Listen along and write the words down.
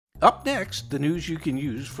Up next, the news you can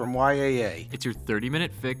use from YAA. It's your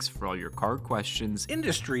 30-minute fix for all your car questions,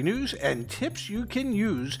 Industry news, and tips you can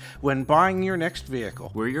use when buying your next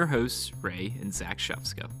vehicle. We're your hosts, Ray and Zach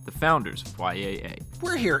Shefska, the founders of YAA.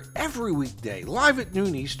 We're here every weekday, live at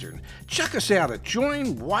noon Eastern. Check us out at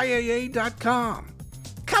joinyaa.com.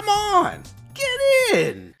 Come on, get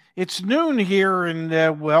in! It's noon here in,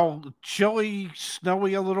 chilly,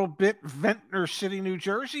 snowy a little bit, Ventnor City, New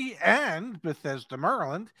Jersey, and Bethesda,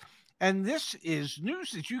 Maryland. And this is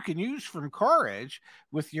news that you can use from Car Edge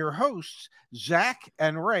with your hosts, Zach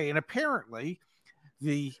and Ray. And apparently,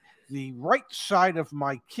 the right side of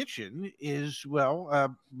my kitchen is,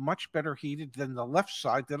 much better heated than the left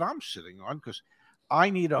side that I'm sitting on, because I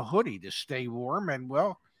need a hoodie to stay warm. And,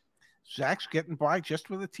 Zach's getting by just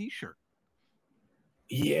with a T-shirt.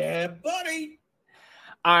 Yeah, buddy.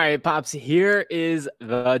 All right, Pops, here is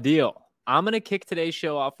the deal. I'm going to kick today's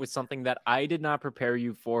show off with something that I did not prepare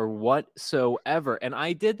you for whatsoever. And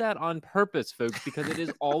I did that on purpose, folks, because it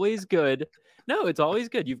is always good. No, it's always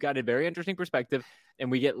good. You've got a very interesting perspective,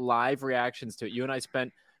 and we get live reactions to it. You and I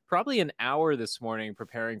spent probably an hour this morning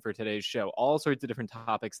preparing for today's show, all sorts of different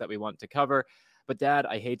topics that we want to cover. But, Dad,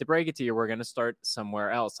 I hate to break it to you, we're going to start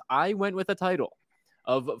somewhere else. I went with a title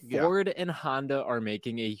of Ford and Honda are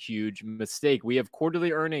making a huge mistake. We have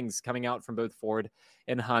quarterly earnings coming out from both Ford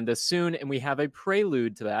and Honda soon, and we have a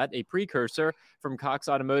prelude to that, a precursor from Cox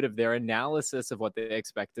Automotive, their analysis of what they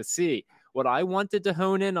expect to see. What I wanted to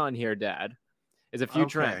hone in on here, Dad, is a few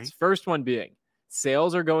trends. First one being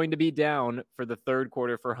sales are going to be down for the third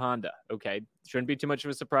quarter for Honda. Okay, shouldn't be too much of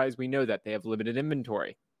a surprise. We know that they have limited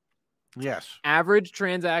inventory. Yes. Average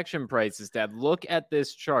transaction prices, Dad, look at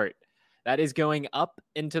this chart. That is going up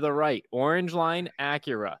and to the right. Orange line,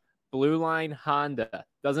 Acura. Blue line, Honda.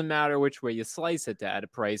 Doesn't matter which way you slice it, Dad.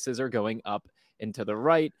 Prices are going up and to the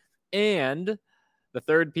right. And the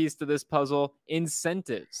third piece to this puzzle,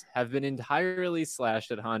 incentives have been entirely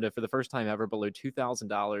slashed at Honda for the first time ever, below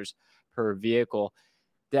 $2,000 per vehicle.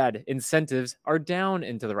 Dad, incentives are down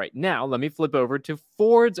and to the right. Now, let me flip over to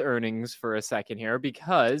Ford's earnings for a second here,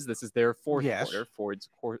 because this is their fourth quarter. Ford's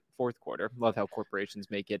fourth quarter. Love how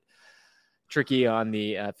corporations make it tricky on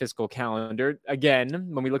the fiscal calendar. Again,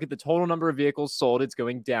 when we look at the total number of vehicles sold, it's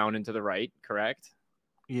going down and to the right, correct?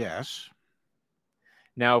 Yes.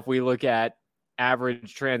 Now, if we look at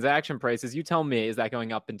average transaction prices, you tell me, is that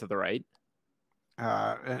going up and to the right?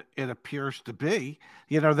 It appears to be.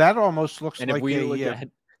 That almost looks and like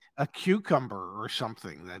a cucumber or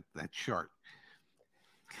something, that chart.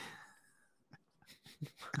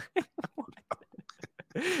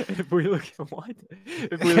 If we look at what?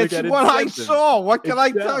 It's what I saw. What can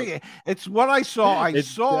I tell you? It's what I saw. I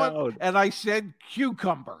saw it and I said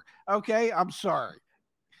cucumber. Okay, I'm sorry.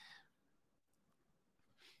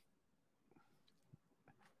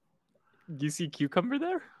 You see cucumber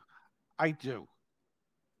there? I do.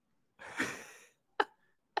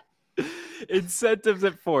 Incentives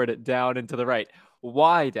at Ford down and to the right.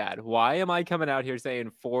 Why, Dad? Why am I coming out here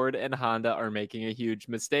saying Ford and Honda are making a huge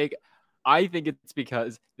mistake? I think it's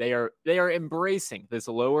because they are embracing this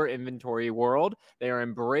lower inventory world. They are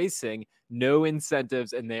embracing no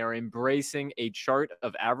incentives, and they are embracing a chart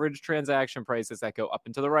of average transaction prices that go up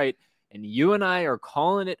and to the right. And you and I are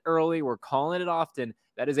calling it early. We're calling it often.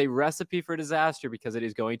 That is a recipe for disaster, because it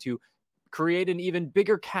is going to create an even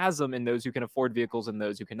bigger chasm in those who can afford vehicles and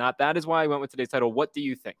those who cannot. That is why I went with today's title. What do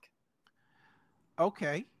you think?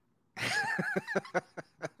 Okay.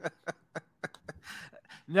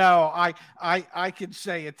 No, I can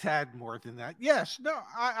say a tad more than that. Yes, no,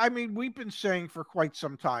 I mean, we've been saying for quite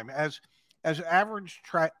some time, as average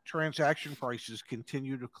transaction prices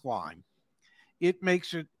continue to climb, it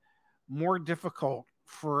makes it more difficult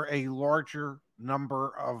for a larger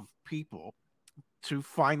number of people to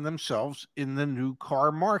find themselves in the new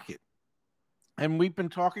car market. And we've been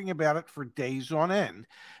talking about it for days on end,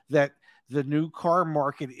 that the new car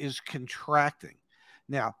market is contracting.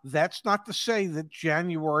 Now, that's not to say that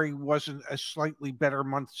January wasn't a slightly better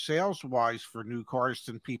month sales-wise for new cars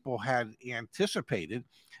than people had anticipated,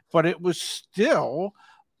 but it was still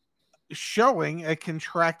showing a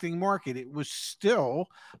contracting market. It was still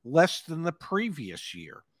less than the previous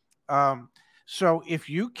year. So if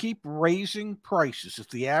you keep raising prices, if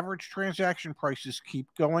the average transaction prices keep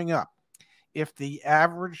going up, if the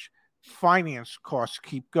average finance costs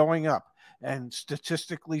keep going up, and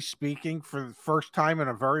statistically speaking, for the first time in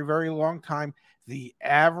a very, very long time, the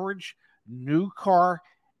average new car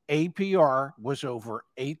APR was over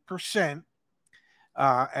 8%,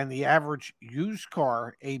 and the average used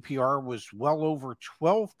car APR was well over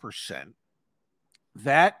 12%.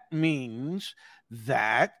 That means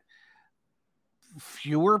that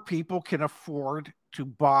fewer people can afford to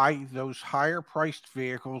buy those higher priced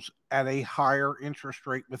vehicles at a higher interest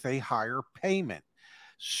rate with a higher payment.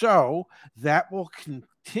 So that will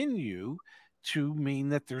continue to mean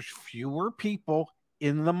that there's fewer people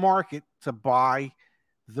in the market to buy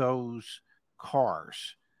those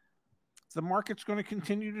cars. The market's going to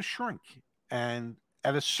continue to shrink. And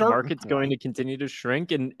at a certain market's point, going to continue to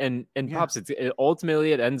shrink, and Yeah. Pops,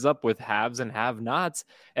 ultimately it ends up with haves and have-nots,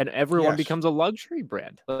 and everyone Yes. becomes a luxury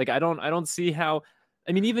brand. Like I don't see how.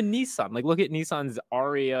 I mean, even Nissan. Like, look at Nissan's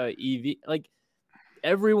Aria EV. Like,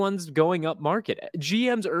 everyone's going up market.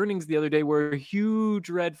 GM's earnings the other day were a huge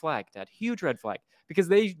red flag, Dad. Huge red flag, because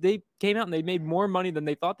they came out and they made more money than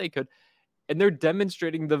they thought they could, and they're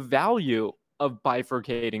demonstrating the value of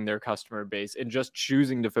bifurcating their customer base and just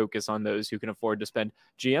choosing to focus on those who can afford to spend.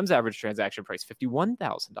 GM's average transaction price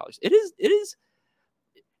 $51,000.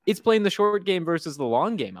 It's playing the short game versus the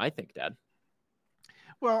long game, I think, Dad.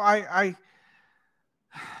 Well, I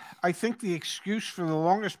think the excuse for the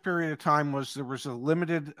longest period of time was there was a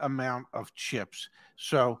limited amount of chips.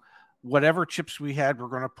 So whatever chips we had, we're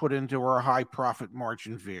going to put into our high profit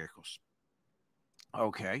margin vehicles.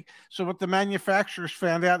 Okay. So what the manufacturers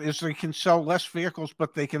found out is they can sell less vehicles,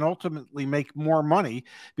 but they can ultimately make more money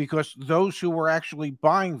because those who were actually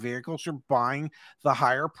buying vehicles are buying the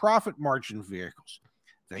higher profit margin vehicles.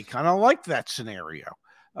 They kind of like that scenario.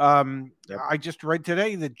 Yep. I just read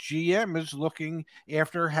today that GM is looking,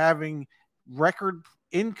 after having record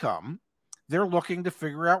income, they're looking to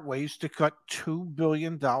figure out ways to cut $2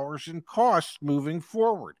 billion in costs moving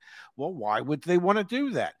forward. Well, why would they want to do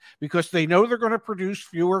that? Because they know they're going to produce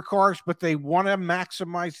fewer cars, but they want to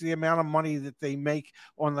maximize the amount of money that they make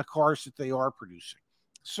on the cars that they are producing.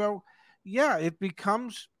 So, yeah, it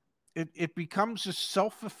becomes a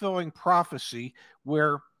self-fulfilling prophecy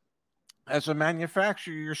where, as a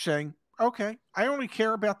manufacturer, you're saying, okay, I only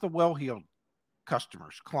care about the well-heeled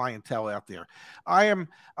customers, clientele out there. I am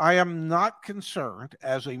not concerned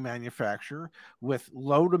as a manufacturer with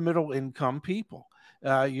low to middle income people.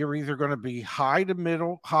 You're either going to be high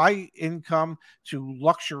income to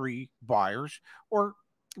luxury buyers, or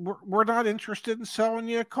we're not interested in selling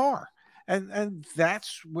you a car. And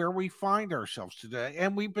that's where we find ourselves today.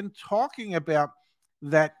 And we've been talking about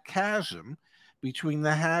that chasm between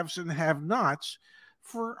the haves and have-nots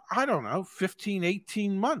for, I don't know, 15,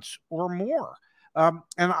 18 months or more. And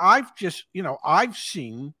I've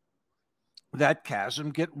seen that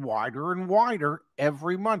chasm get wider and wider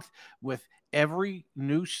every month with every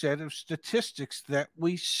new set of statistics that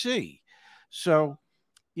we see. So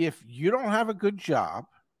if you don't have a good job,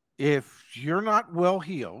 if you're not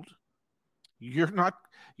well-heeled, you're not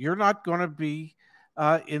going to be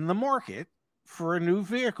in the market for a new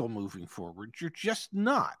vehicle moving forward. You're just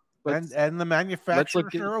not. And the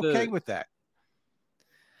manufacturers are okay with that.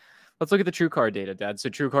 Let's look at the TrueCar data, Dad. So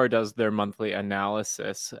TrueCar does their monthly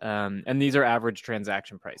analysis, and these are average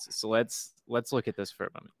transaction prices. So let's look at this for a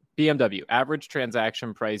moment. BMW average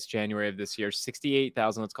transaction price January of this year,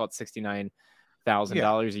 $68,000. Let's call it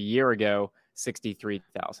 $69,000 a year ago,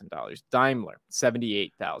 $63,000. Daimler,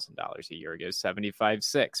 $78,000 a year ago,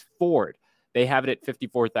 $75,600. Ford, they have it at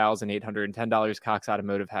 $54,810. Cox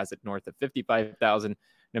Automotive has it north of $55,000.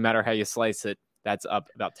 No matter how you slice it, that's up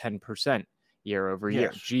about 10%. Year over year.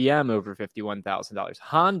 GM over $51,000.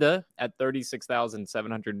 Honda at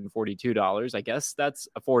 $36,742. I guess that's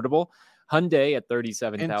affordable. Hyundai at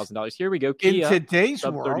 $37,000. Here we go. Kia, in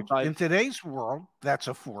today's world, that's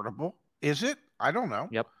affordable. Is it? I don't know.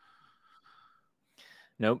 Yep.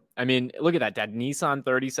 Nope. I mean, look at that, Dad. Nissan,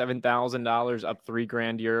 $37,000, up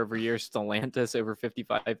 $3,000 year over year. Stellantis over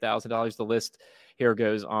 $55,000. The list here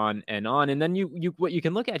goes on. And then what you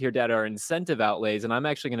can look at here, Dad, are incentive outlays. And I'm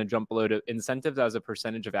actually going to jump below to incentives as a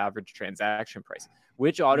percentage of average transaction price.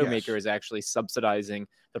 Which automaker is actually subsidizing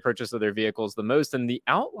the purchase of their vehicles the most? And the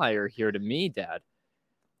outlier here to me, Dad,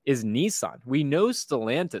 is Nissan. We know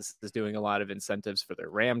Stellantis is doing a lot of incentives for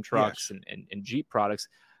their Ram trucks and Jeep products.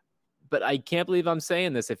 But I can't believe I'm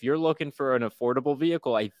saying this. If you're looking for an affordable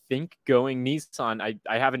vehicle, I think going Nissan,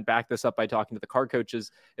 I haven't backed this up by talking to the car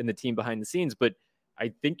coaches and the team behind the scenes, but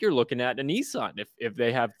I think you're looking at a Nissan if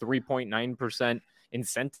they have 3.9%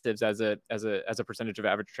 incentives as a percentage of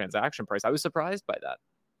average transaction price. I was surprised by that.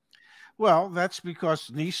 Well, that's because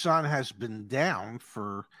Nissan has been down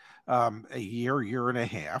for a year and a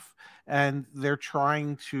half, and they're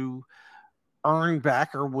trying to earn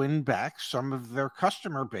back or win back some of their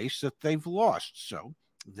customer base that they've lost. So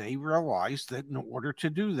they realize that in order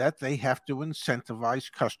to do that, they have to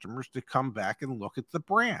incentivize customers to come back and look at the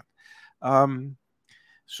brand.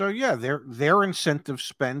 So yeah, their incentive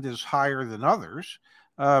spend is higher than others.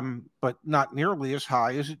 but not nearly as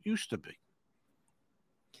high as it used to be.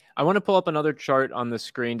 I want to pull up another chart on the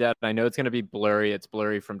screen, Dad. I know it's going to be blurry. It's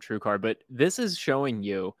blurry from TrueCar, but this is showing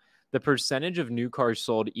you the percentage of new cars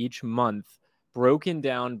sold each month broken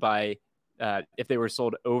down by if they were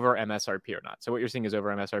sold over MSRP or not. So what you're seeing is over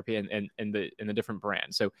MSRP and in the different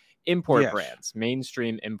brands. So import brands,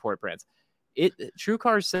 mainstream import brands.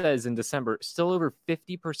 TrueCar says in December, still over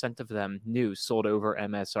 50% of them new sold over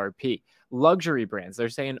MSRP. Luxury brands, they're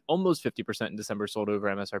saying almost 50% in December sold over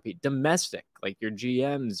MSRP. Domestic, like your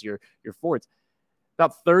GMs, your Fords,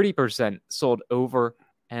 about 30% sold over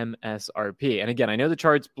MSRP. And again, I know the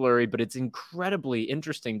chart's blurry, but it's incredibly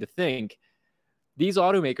interesting to think these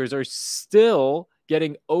automakers are still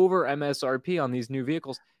getting over MSRP on these new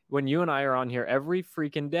vehicles when you and I are on here every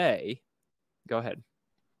freaking day. Go ahead.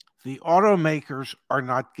 The automakers are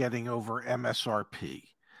not getting over MSRP.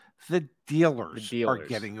 The dealers are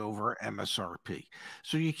getting over MSRP.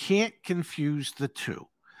 So you can't confuse the two.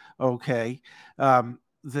 Okay.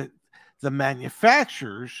 The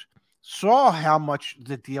manufacturers saw how much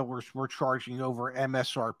the dealers were charging over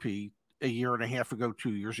MSRP a year and a half ago,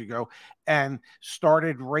 2 years ago, and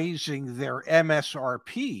started raising their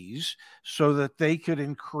MSRPs so that they could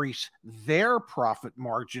increase their profit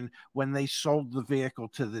margin when they sold the vehicle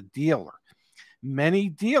to the dealer. Many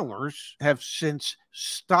dealers have since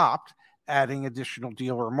stopped adding additional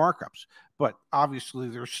dealer markups, but obviously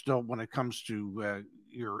there's still, when it comes to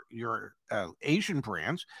your Asian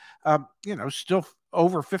brands, still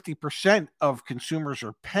over 50% of consumers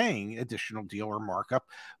are paying additional dealer markup,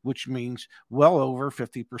 which means well over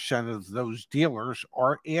 50% of those dealers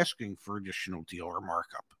are asking for additional dealer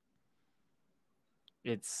markup.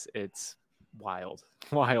 It's wild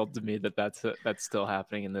to me that's still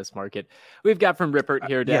happening in this market. We've got from Rippert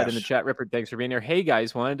here, Dad, in the chat. Rippert, thanks for being here. Hey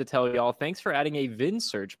guys, wanted to tell y'all thanks for adding a VIN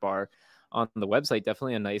search bar on the website.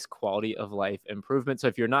 Definitely a nice quality of life improvement. So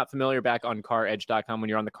if you're not familiar, back on caredge.com, when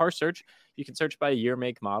you're on the car search, you can search by year,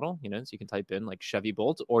 make, model, so you can type in like Chevy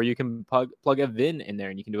Bolt, or you can plug a VIN in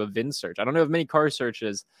there and you can do a VIN search. I don't know of many car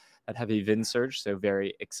searches that have a VIN search, so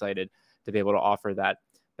very excited to be able to offer that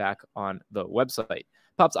back on the website.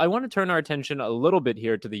 Pops, I want to turn our attention a little bit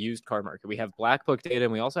here to the used car market. We have Black Book data,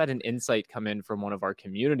 and we also had an insight come in from one of our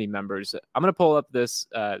community members. I'm going to pull up this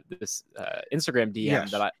Instagram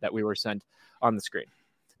DM that we were sent on the screen.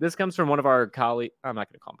 This comes from one of our colleagues. I'm not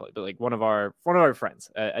going to call him, but like one of our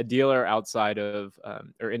friends, a dealer outside of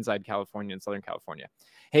or inside California, in Southern California.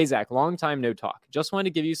 Hey Zach, long time no talk. Just wanted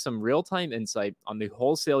to give you some real-time insight on the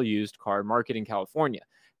wholesale used car market in California.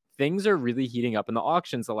 Things are really heating up in the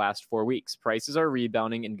auctions the last 4 weeks. Prices are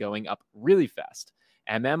rebounding and going up really fast.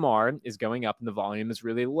 MMR is going up and the volume is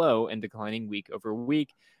really low and declining week over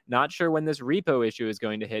week. Not sure when this repo issue is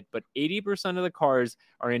going to hit, but 80% of the cars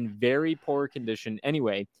are in very poor condition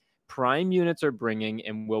anyway. Prime units are bringing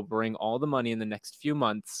and will bring all the money in the next few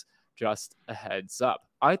months. Just a heads up.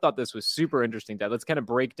 I thought this was super interesting, Dad. Let's kind of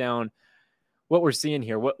break down what we're seeing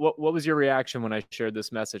here. What was your reaction when I shared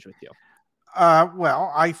this message with you?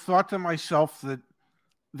 Well, I thought to myself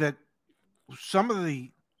that some of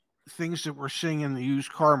the things that we're seeing in the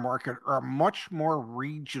used car market are much more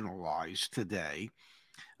regionalized today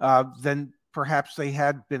than perhaps they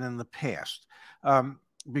had been in the past.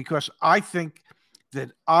 Because I think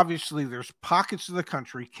that obviously there's pockets of the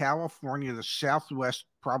country, California, the Southwest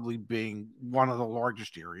probably being one of the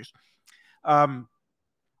largest areas. And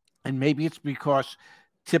maybe it's because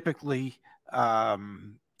typically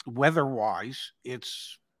weather-wise,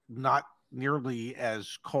 it's not nearly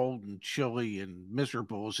as cold and chilly and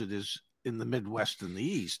miserable as it is in the Midwest and the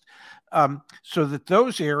East. So that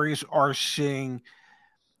those areas are seeing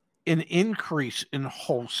an increase in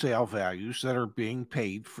wholesale values that are being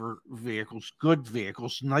paid for vehicles, good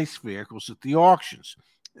vehicles, nice vehicles at the auctions.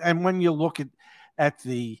 And when you look at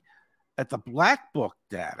the Black Book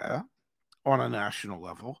data on a national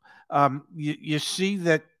level, you see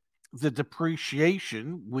that the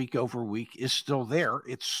depreciation week over week is still there.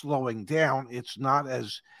 It's slowing down. It's not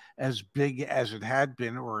as big as it had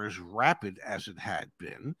been or as rapid as it had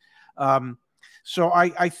been. So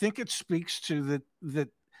I think it speaks to that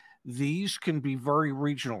these can be very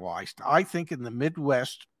regionalized. I think in the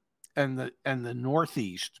Midwest and the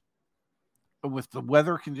Northeast, with the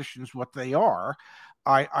weather conditions what they are,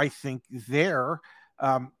 I think there's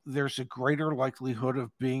a greater likelihood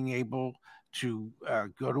of being able to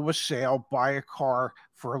go to a sale, buy a car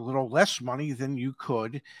for a little less money than you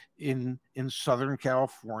could in Southern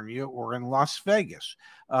California or in Las Vegas.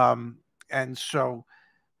 And so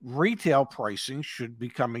retail pricing should be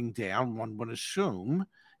coming down, one would assume,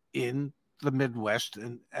 in the Midwest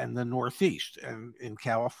and the Northeast. And in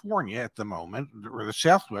California at the moment, or the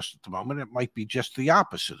Southwest at the moment, it might be just the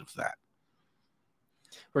opposite of that.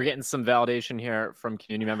 We're getting some validation here from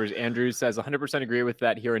community members. Andrew says 100% agree with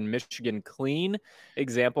that. Here in Michigan, clean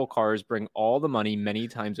example cars bring all the money many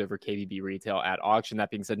times over KBB retail at auction. That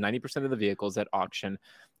being said, 90% of the vehicles at auction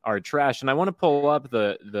are trash. And I want to pull up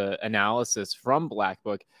the analysis from Black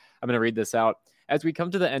Book. I'm going to read this out. As we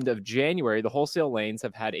come to the end of January, the wholesale lanes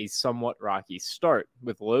have had a somewhat rocky start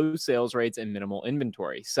with low sales rates and minimal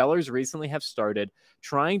inventory. Sellers recently have started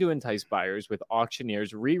trying to entice buyers with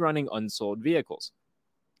auctioneers rerunning unsold vehicles.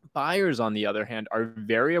 Buyers, on the other hand, are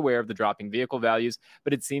very aware of the dropping vehicle values,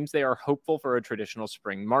 but it seems they are hopeful for a traditional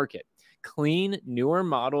spring market. Clean, newer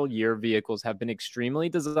model year vehicles have been extremely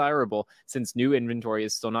desirable since new inventory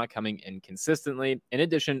is still not coming in consistently. In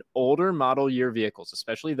addition, older model year vehicles,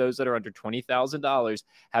 especially those that are under $20,000,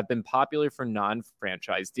 have been popular for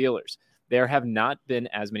non-franchise dealers. There have not been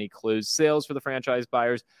as many closed sales for the franchise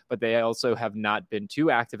buyers, but they also have not been too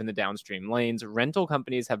active in the downstream lanes. Rental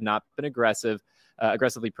companies have not been aggressively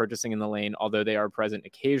purchasing in the lane, although they are present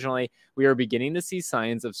occasionally. We are beginning to see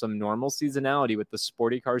signs of some normal seasonality with the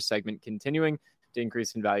sporty car segment continuing to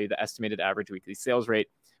increase in value. The estimated average weekly sales rate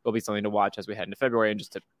will be something to watch as we head into February. And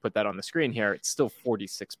just to put that on the screen here, it's still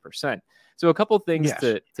 46%. So a couple of things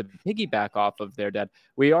to piggyback off of there, Dad.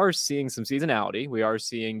 We are seeing some seasonality. We are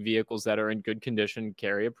seeing vehicles that are in good condition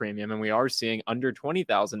carry a premium, and we are seeing under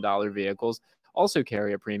 $20,000 vehicles also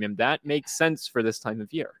carry a premium. That makes sense for this time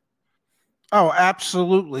of year. Oh,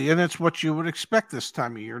 absolutely. And it's what you would expect this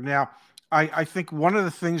time of year. Now, I think one of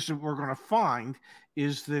the things that we're going to find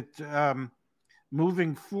is that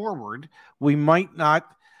moving forward, we might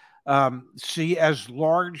not see as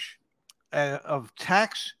large of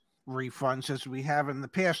tax refunds as we have in the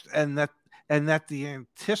past, and that the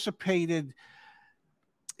anticipated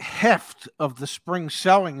heft of the spring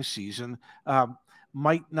selling season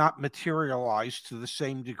might not materialize to the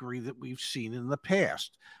same degree that we've seen in the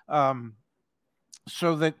past.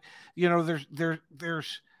 So that, you know,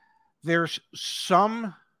 there's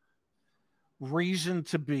some reason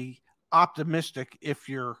to be optimistic if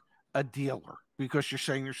you're a dealer, because you're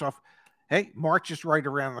saying to yourself, hey, March is right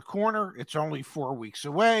around the corner. It's only 4 weeks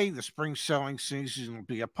away. The spring selling season will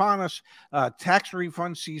be upon us. Tax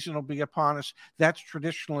refund season will be upon us. That's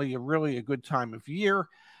traditionally really a good time of year.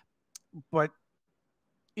 But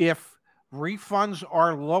if refunds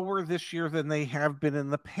are lower this year than they have been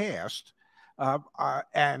in the past,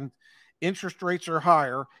 and interest rates are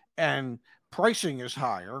higher and pricing is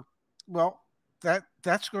higher, well,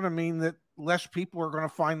 that's going to mean that less people are going to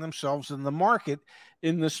find themselves in the market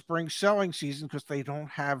in the spring selling season because they don't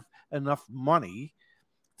have enough money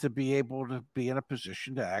to be able to be in a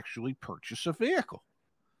position to actually purchase a vehicle.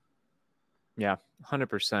 Yeah,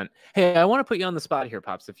 100%. Hey, I want to put you on the spot here,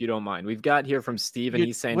 Pops, if you don't mind. We've got here from Steve, and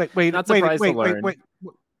he's saying, not surprised to learn.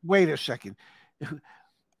 Wait a second.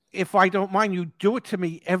 If I don't mind, you do it to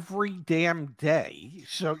me every damn day.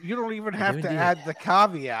 So you don't even have to add the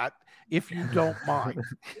caveat if you don't mind.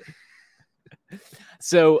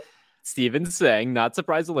 So Steven's saying, not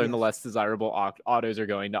surprised to learn the less desirable autos are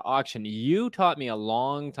going to auction. You taught me a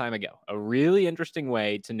long time ago a really interesting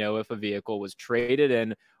way to know if a vehicle was traded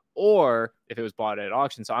in or if it was bought at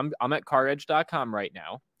auction. So I'm at caredge.com right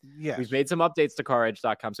now. Yes. We've made some updates to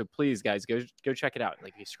caredge.com. So please, guys, go check it out.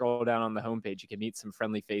 Like, if you scroll down on the homepage, you can meet some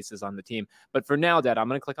friendly faces on the team. But for now, Dad, I'm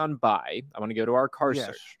going to click on buy. I want to go to our car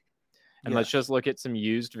search. And let's just look at some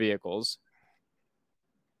used vehicles.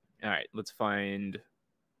 All right, let's find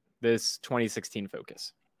this 2016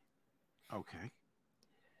 Focus. Okay.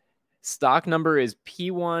 Stock number is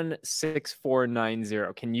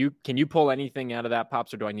P16490. Can you pull anything out of that,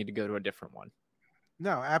 Pops, or do I need to go to a different one?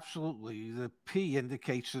 No, absolutely. The P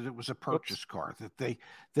indicates that it was a purchase car, that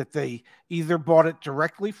they either bought it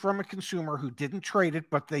directly from a consumer who didn't trade it,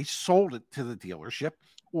 but they sold it to the dealership,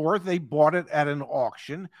 or they bought it at an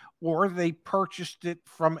auction, or they purchased it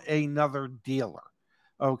from another dealer.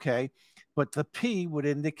 Okay. But the P would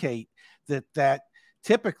indicate that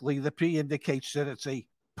typically the P indicates that it's a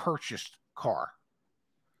purchased car.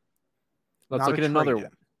 Let's look at another one.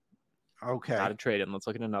 Okay. Not a trade-in. Let's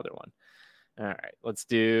look at another one. All right. Let's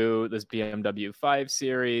do this BMW 5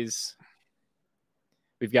 Series.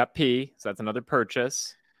 We've got P, so that's another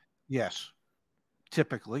purchase. Yes.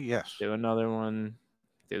 Typically, yes. Do another one.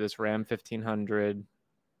 Do this Ram 1500.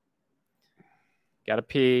 Got a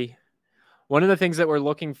P. One of the things that we're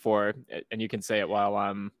looking for, and you can say it while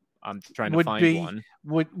I'm trying to find one.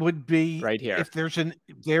 Would be right here.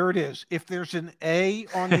 There it is. If there's an A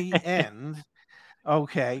on the end,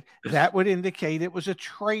 okay, that would indicate it was a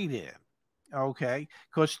trade-in. Okay,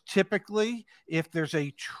 because typically, if there's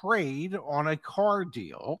a trade on a car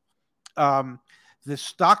deal, the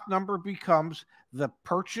stock number becomes the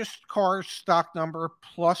purchased car's stock number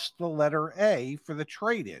plus the letter A for the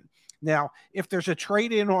trade in. Now, if there's a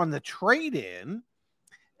trade in on the trade in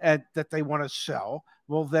that they want to sell,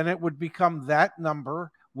 well, then it would become that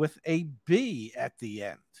number with a B at the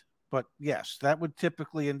end. But yes, that would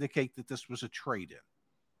typically indicate that this was a trade in.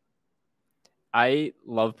 I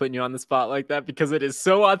love putting you on the spot like that because it is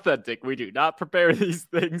so authentic. We do not prepare these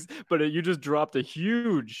things, but you just dropped a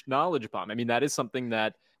huge knowledge bomb. I mean, that is something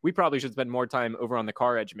that we probably should spend more time over on the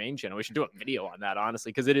Car Edge main channel. We should do a video on that,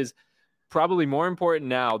 honestly, because it is probably more important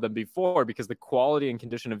now than before because the quality and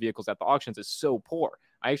condition of vehicles at the auctions is so poor.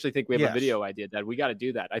 I actually think we have a video idea that we got to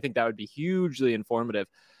do that. I think that would be hugely informative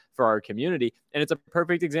for our community. And it's a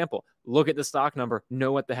perfect example. Look at the stock number,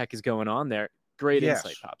 know what the heck is going on there. Great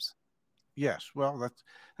insight, Pops. Yes, well,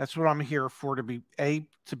 that's what I'm here for, to be A,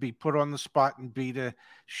 to be put on the spot, and B, to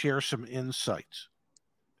share some insights.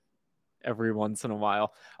 Every once in a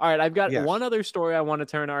while. All right, I've got one other story I want to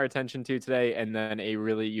turn our attention to today, and then a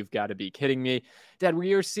really, you've got to be kidding me. Dad,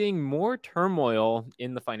 we are seeing more turmoil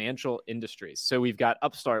in the financial industries. So we've got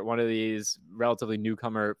Upstart, one of these relatively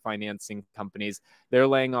newcomer financing companies. They're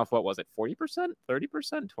laying off, what was it, 40%,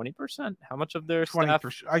 30%, 20%? How much of their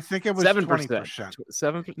 20%? Staff? I think it was 7%. 20%.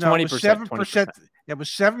 7%? No, 20%. 7%. It was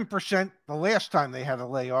 7% the last time they had a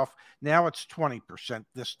layoff. Now it's 20%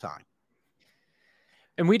 this time.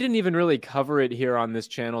 And we didn't even really cover it here on this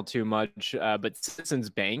channel too much, but Citizens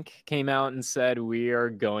Bank came out and said we are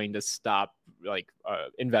going to stop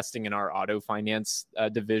investing in our auto finance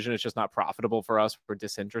division. It's just not profitable for us. We're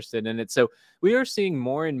disinterested in it. So we are seeing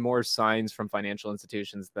more and more signs from financial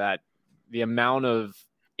institutions that the amount of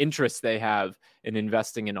interest they have in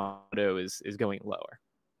investing in auto is going lower.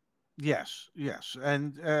 Yes.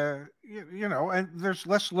 And, and there's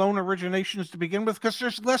less loan originations to begin with because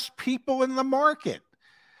there's less people in the market.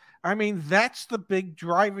 I mean, that's the big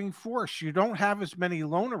driving force. You don't have as many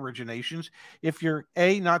loan originations if you're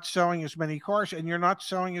not selling as many cars, and you're not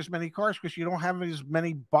selling as many cars because you don't have as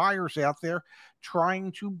many buyers out there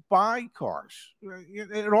trying to buy cars.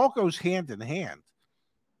 It all goes hand in hand.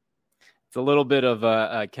 It's a little bit of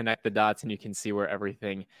a connect the dots, and you can see where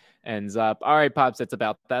everything ends up. All right, Pops, it's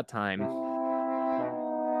about that time.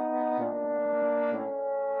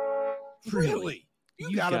 Really?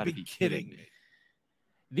 You gotta be kidding me.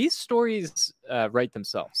 These stories write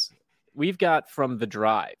themselves. We've got from The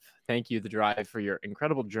Drive. Thank you, The Drive, for your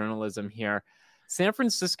incredible journalism here. San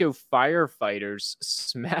Francisco firefighters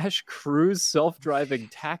smash Cruise self-driving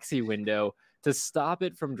taxi window to stop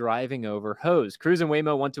it from driving over hose. Cruise and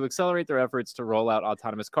Waymo want to accelerate their efforts to roll out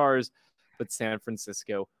autonomous cars, but San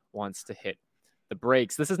Francisco wants to hit the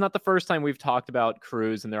brakes. This is not the first time we've talked about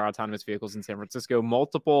Cruise and their autonomous vehicles in San Francisco.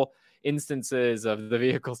 Multiple instances of the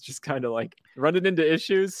vehicles just kind of like running into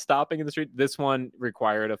issues, stopping in the street. This one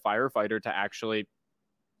required a firefighter to actually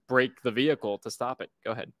brake the vehicle to stop it.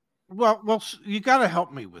 Go ahead. Well, you got to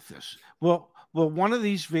help me with this. Will one of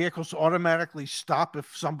these vehicles automatically stop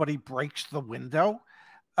if somebody breaks the window?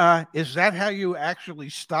 Is that how you actually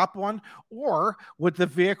stop one? Or would the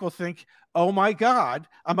vehicle think, oh my God,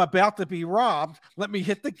 I'm about to be robbed, let me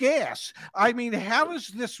hit the gas? I mean, how is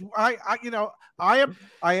this? I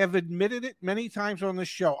have admitted it many times on this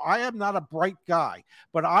show. I am not a bright guy,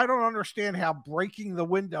 but I don't understand how breaking the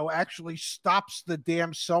window actually stops the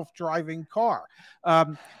damn self-driving car.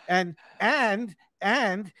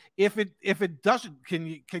 And if it doesn't,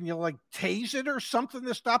 can you like tase it or something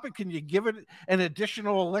to stop it? Can you give it an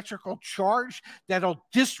additional electrical charge that'll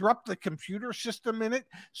disrupt the computer system in it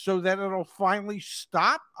so that it'll finally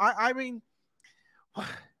stop? I mean,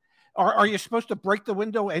 are you supposed to break the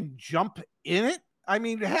window and jump in it? I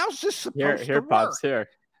mean, how's this supposed to work? Pops, here.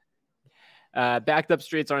 Backed up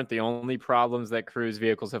streets aren't the only problems that Cruise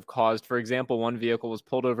vehicles have caused. For example, one vehicle was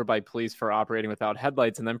pulled over by police for operating without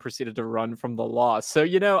headlights and then proceeded to run from the law. So,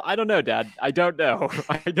 I don't know, Dad. I don't know.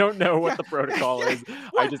 I don't know what the protocol is.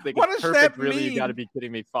 I just think it's perfect. Really, you got to be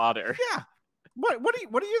kidding me, fodder. Yeah.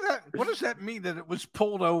 What does that mean that it was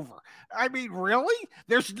pulled over? I mean, really?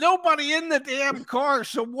 There's nobody in the damn car,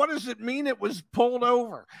 so what does it mean it was pulled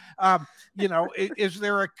over? Is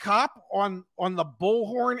there a cop on the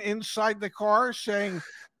bullhorn inside the car saying,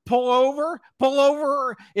 pull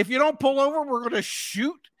over? If you don't pull over, we're going to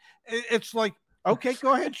shoot. It's like, okay,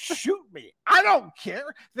 go ahead, shoot me. I don't care.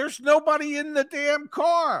 There's nobody in the damn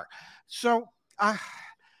car. So I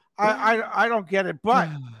don't get it,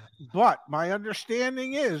 But my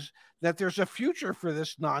understanding is that there's a future for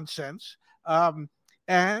this nonsense.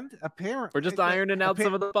 And apparently we're just ironing out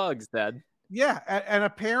some of the bugs, Dad. Yeah, and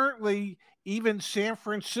apparently even San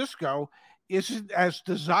Francisco isn't as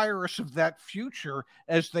desirous of that future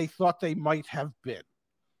as they thought they might have been.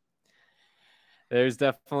 There's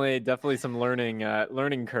definitely some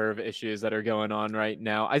learning curve issues that are going on right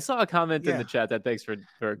now. I saw a comment in the chat that thanks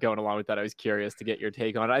for going along with that. I was curious to get your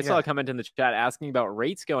take on it. I saw a comment in the chat asking about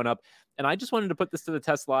rates going up, and I just wanted to put this to the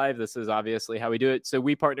test live. This is obviously how we do it. So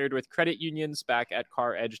we partnered with credit unions back at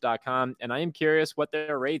caredge.com, and I am curious what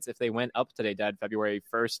their rates if they went up today, Dad, February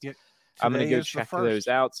 1st. Yeah, I'm going to go check those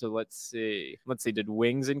out. So let's see. Did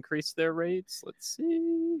Wings increase their rates? Let's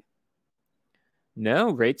see.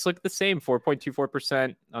 No, rates look the same,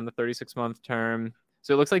 4.24% on the 36-month term.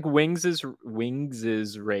 So it looks like Wings's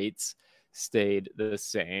rates stayed the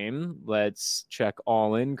same. Let's check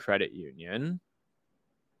All-In Credit Union.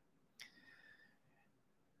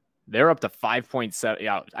 They're up to 5.7.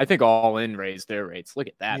 Yeah, I think All-In raised their rates. Look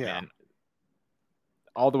at that, man.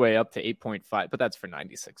 All the way up to 8.5, but that's for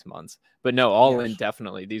 96 months. But no, All-In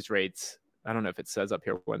definitely. These rates, I don't know if it says up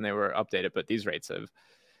here when they were updated, but these rates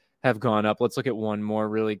have gone up. Let's look at one more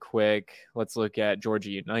really quick. Let's look at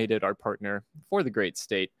Georgia United, our partner for the great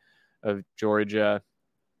state of Georgia.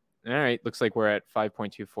 All right, looks like we're at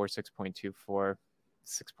 5.24, 6.24,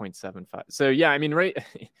 6.75. So yeah, I mean, rate,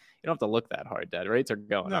 you don't have to look that hard, Dad. Rates are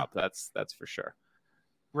going up. That's for sure.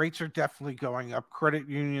 Rates are definitely going up. Credit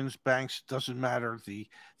unions, banks, doesn't matter. The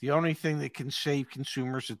only thing that can save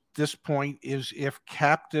consumers at this point is if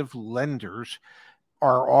captive lenders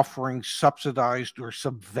are offering subsidized or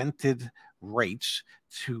subvented rates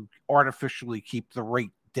to artificially keep the rate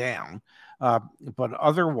down. But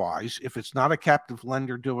otherwise, if it's not a captive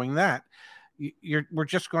lender doing that, we're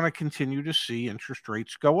just going to continue to see interest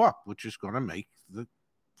rates go up, which is going to make the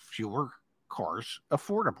fewer cars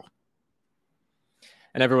affordable.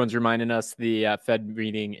 And everyone's reminding us the Fed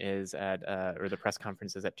meeting is at, or the press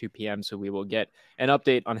conference is at 2 p.m. So we will get an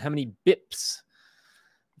update on how many bips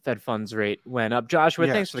Fed funds rate went up. Joshua,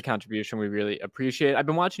 thanks for the contribution. We really appreciate it. I've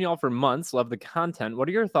been watching y'all for months. Love the content. What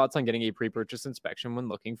are your thoughts on getting a pre-purchase inspection when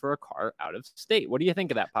looking for a car out of state? What do you think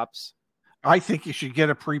of that, Pops? I think you should get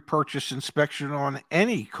a pre-purchase inspection on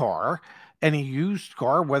any car, any used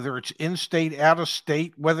car, whether it's in-state,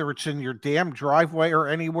 out-of-state, whether it's in your damn driveway or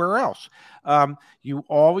anywhere else. You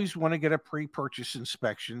always want to get a pre-purchase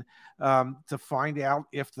inspection to find out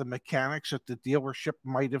if the mechanics at the dealership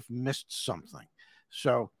might have missed something.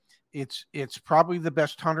 So it's probably the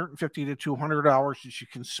best $150 to $200 that you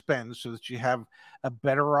can spend so that you have a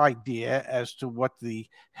better idea as to what the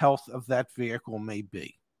health of that vehicle may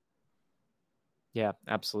be. Yeah,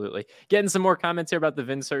 absolutely. Getting some more comments here about the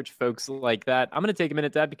VIN search, folks like that. I'm going to take a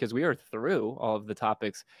minute, Dad, because we are through all of the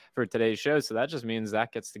topics for today's show. So that just means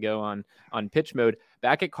Zach gets to go on pitch mode.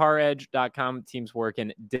 Back at caredge.com, team's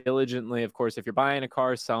working diligently. Of course, if you're buying a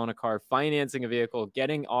car, selling a car, financing a vehicle,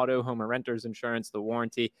 getting auto, home, or renter's insurance, the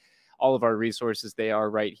warranty, all of our resources, they are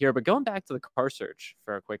right here. But going back to the car search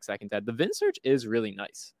for a quick second, Dad, the VIN search is really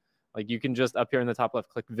nice. Like you can just up here in the top left,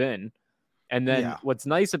 click VIN. And then what's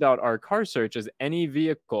nice about our car search is any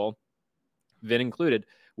vehicle, VIN included,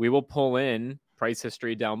 we will pull in price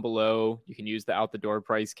history down below. You can use the out the door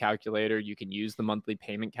price calculator. You can use the monthly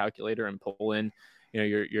payment calculator and pull in,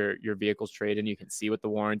 your vehicle's trade, and you can see what the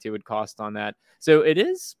warranty would cost on that. So it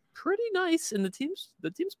is pretty nice. And the team's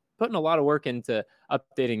putting a lot of work into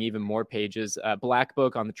updating even more pages. Black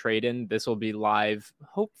Book on the trade-in. This will be live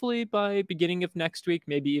hopefully by beginning of next week,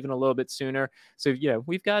 maybe even a little bit sooner. So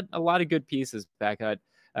we've got a lot of good pieces back at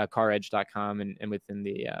caredge.com and within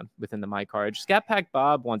the My Car Edge. Scat Pack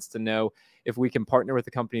Bob wants to know if we can partner with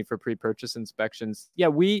the company for pre-purchase inspections. Yeah,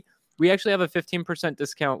 we actually have a 15%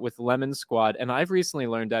 discount with Lemon Squad, and I've recently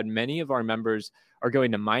learned that many of our members are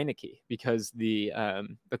going to Meineke because the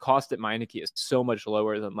cost at Meineke is so much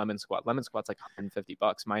lower than Lemon Squad. Lemon Squad's like $150.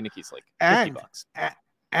 Meineke's like $50.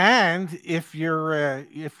 And if you're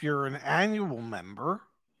an annual member,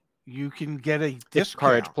 you can get a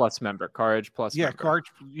discount. CarEdge Plus member. CarEdge Plus member.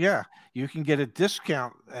 You can get a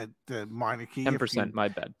discount at Meineke. 10%, my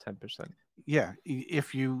bad, 10%. Yeah,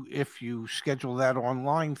 if you schedule that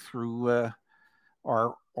online through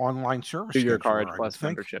our online service. Through your CarEdge Plus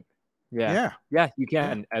membership. Yeah, you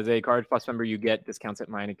can. As a CarEdge Plus member, you get discounts at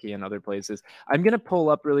Meineke and other places. I'm going to pull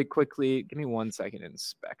up really quickly. Give me 1 second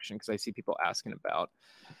inspection because I see people asking about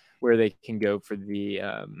where they can go for the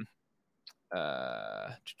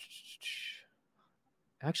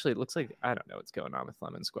actually, it looks like I don't know what's going on with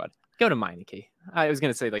Lemon Squad. Go to Meineke. I was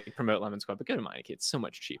going to say like promote Lemon Squad, but go to Meineke. It's so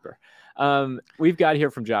much cheaper. We've got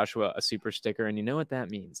here from Joshua a super sticker, and you know what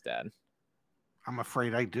that means, Dad? I'm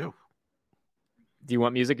afraid I do. Do you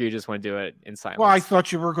want music, or you just want to do it in silence? Well, I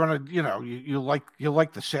thought you were gonna, you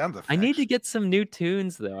like the sound effects. I need to get some new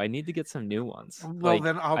tunes, though. I need to get some new ones. Well,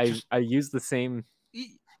 then I use the same.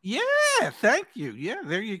 Yeah, thank you. Yeah,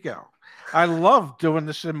 there you go. I love doing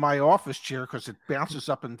this in my office chair because it bounces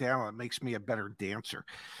up and down and it makes me a better dancer.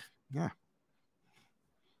 Yeah.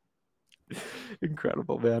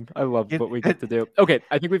 Incredible, man. I love what we get to do. Okay,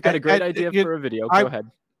 I think we've got a great idea for a video. Go ahead.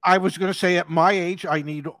 I was going to say at my age, I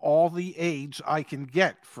need all the aids I can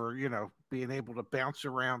get for, being able to bounce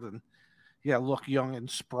around and, look young and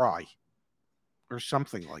spry or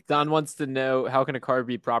something like that. Don wants to know, how can a car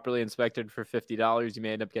be properly inspected for $50? You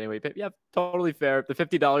may end up getting away with it. Yeah, totally fair. The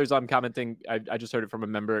 $50 I'm commenting, I just heard it from a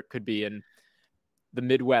member. It could be in the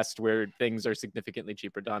Midwest where things are significantly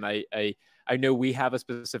cheaper. Don, I know we have a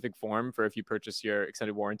specific form for if you purchase your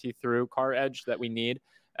extended warranty through CarEdge that we need.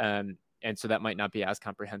 And so that might not be as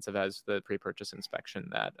comprehensive as the pre-purchase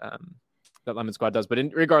inspection that Lemon Squad does. But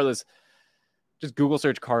regardless, just Google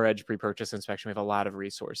search CarEdge pre-purchase inspection. We have a lot of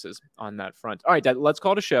resources on that front. All right, Dad, let's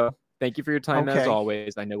call it a show. Thank you for your time, as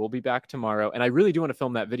always. I know we'll be back tomorrow. And I really do want to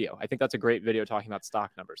film that video. I think that's a great video talking about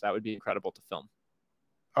stock numbers. That would be incredible to film.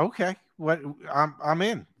 Okay. I'm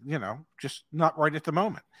in, just not right at the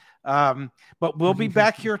moment. But we'll be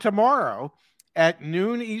back here tomorrow at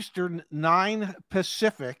noon Eastern, 9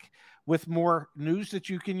 Pacific, with more news that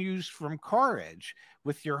you can use from CarEdge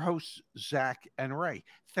with your hosts, Zach and Ray.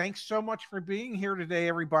 Thanks so much for being here today,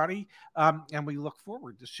 everybody. And we look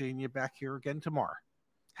forward to seeing you back here again tomorrow.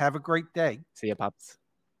 Have a great day. See you, Pops.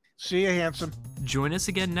 See you, handsome. Join us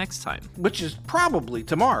again next time, which is probably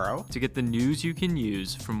tomorrow, to get the news you can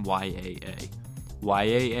use from YAA.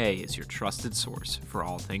 YAA is your trusted source for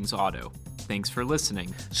all things auto. Thanks for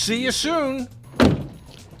listening. See you soon.